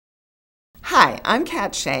Hi, I'm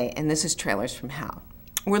Katt Shea, and this is Trailers from Hell.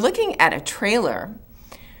 We're looking at a trailer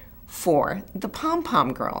for the Pom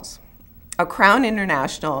Pom Girls, a Crown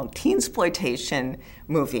International teensploitation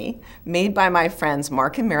movie made by my friends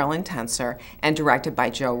Mark and Marilyn Tenser and directed by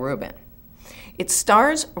Joe Ruben. It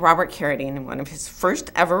stars Robert Carradine in one of his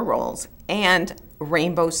first ever roles and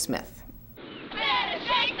Rainbow Smith.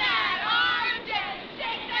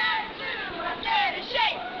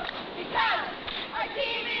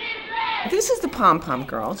 This is the Pom Pom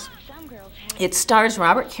Girls. It stars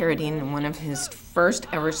Robert Carradine in one of his first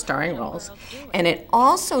ever starring roles, and it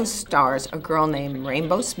also stars a girl named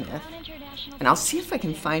Rainbow Smith, and I'll see if I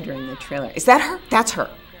can find her in the trailer. Is that her? That's her.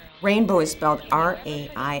 Rainbow is spelled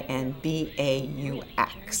R-A-I-N-B-A-U-X,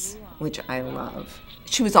 which I love.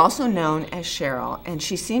 She was also known as Cheryl, and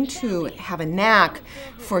she seemed to have a knack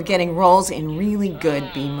for getting roles in really good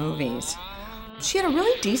B movies. She had a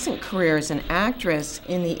really decent career as an actress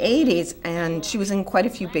in the 80s, and she was in quite a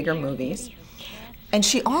few bigger movies. And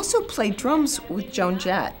she also played drums with Joan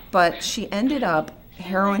Jett, but she ended up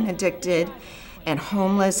heroin addicted and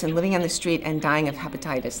homeless and living on the street and dying of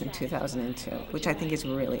hepatitis in 2002, which I think is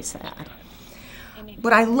really sad.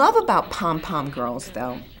 What I love about Pom Pom Girls,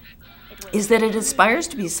 though, is that it aspires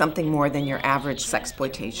to be something more than your average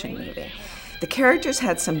sexploitation movie. The characters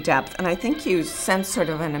had some depth, and I think you sense sort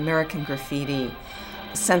of an American Graffiti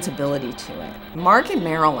sensibility to it. Mark and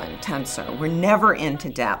Marilyn Tenser were never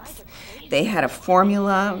into depth. They had a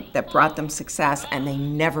formula that brought them success, and they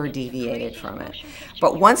never deviated from it.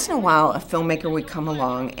 But once in a while, a filmmaker would come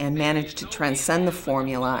along and manage to transcend the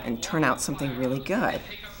formula and turn out something really good.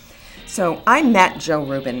 So I met Joe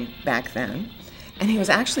Ruben back then, and he was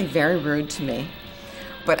actually very rude to me.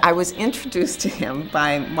 But I was introduced to him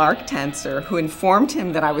by Mark Tenser, who informed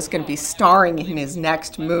him that I was going to be starring in his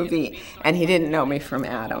next movie, and he didn't know me from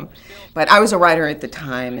Adam. But I was a writer at the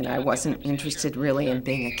time, and I wasn't interested really in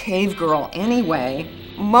being a cave girl anyway.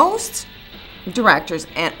 Most directors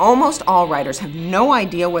and almost all writers have no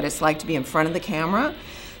idea what it's like to be in front of the camera,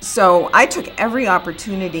 so I took every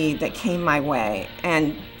opportunity that came my way.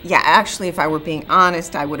 And yeah, actually, if I were being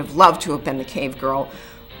honest, I would have loved to have been the cave girl,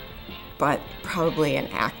 but probably an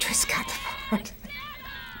actress got the part.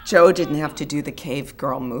 Joe didn't have to do the Cave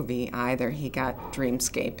Girl movie either. He got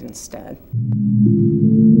Dreamscape instead.